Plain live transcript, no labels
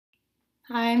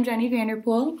Hi, I'm Jenny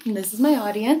Vanderpool, and this is my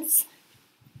audience.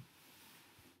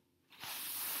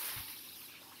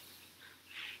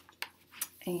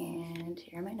 And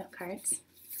here are my note cards.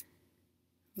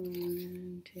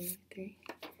 1, 2, 3.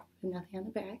 Nothing on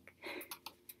the back.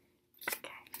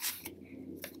 Okay.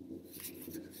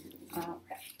 All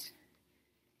right.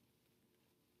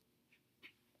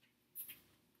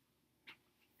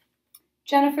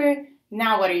 Jennifer,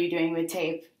 now what are you doing with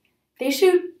tape? They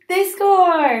shoot, they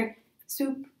score!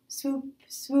 Swoop, swoop,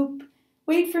 swoop.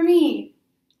 Wait for me.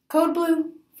 Code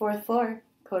blue, 4th floor,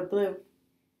 code blue.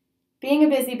 Being a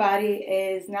busybody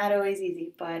is not always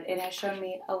easy, but it has shown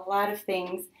me a lot of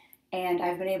things, and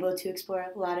I've been able to explore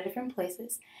a lot of different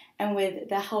places. And with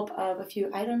the help of a few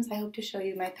items, I hope to show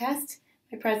you my past,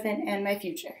 my present, and my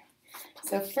future.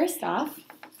 So first off,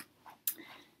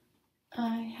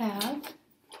 I have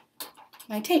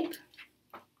my tape.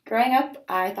 Growing up,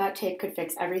 I thought tape could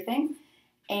fix everything,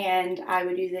 and I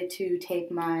would use it to tape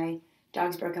my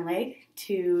dog's broken leg,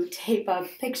 to tape up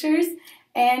pictures,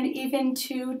 and even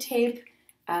to tape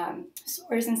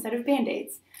sores instead of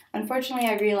band-aids. Unfortunately,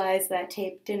 I realized that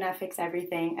tape did not fix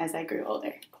everything as I grew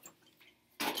older.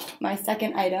 My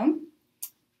second item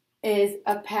is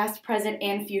a past, present,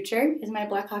 and future is my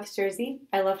Blackhawks jersey.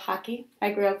 I love hockey.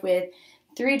 I grew up with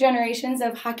 3 generations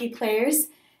of hockey players,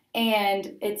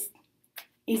 and it's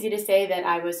easy to say that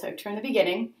I was hooked from the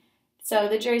beginning. So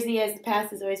the jersey as the past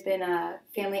has always been a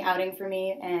family outing for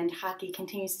me, and hockey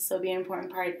continues to still be an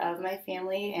important part of my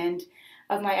family and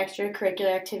of my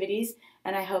extracurricular activities,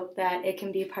 and I hope that it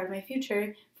can be a part of my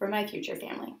future for my future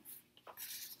family.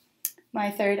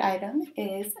 My third item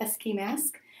is a ski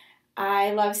mask.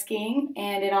 I love skiing,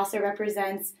 and it also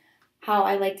represents how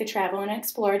I like to travel and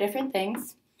explore different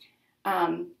things.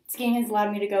 Skiing has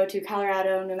allowed me to go to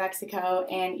Colorado, New Mexico,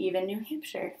 and even New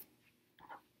Hampshire.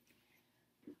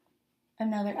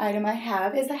 Another item I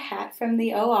have is a hat from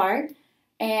the OR,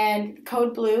 and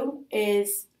code blue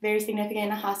is very significant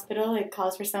in a hospital. It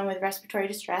calls for someone with respiratory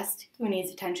distress who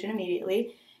needs attention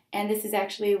immediately, and this is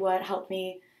actually what helped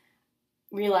me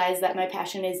realize that my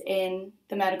passion is in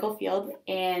the medical field,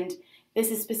 and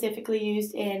this is specifically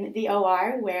used in the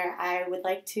OR, where I would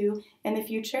like to, in the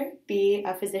future, be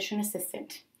a physician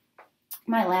assistant.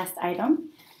 My last item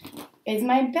is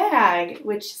my bag,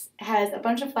 which has a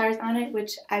bunch of flowers on it,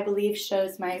 which I believe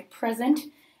shows my present,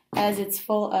 as it's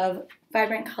full of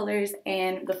vibrant colors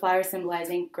and the flowers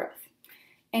symbolizing growth.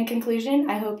 In conclusion,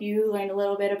 I hope you learned a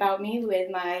little bit about me with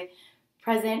my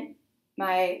present,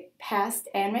 my past,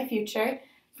 and my future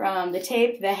from the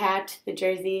tape, the hat, the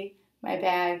jersey, my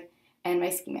bag, and my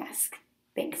ski mask.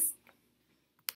 Thanks.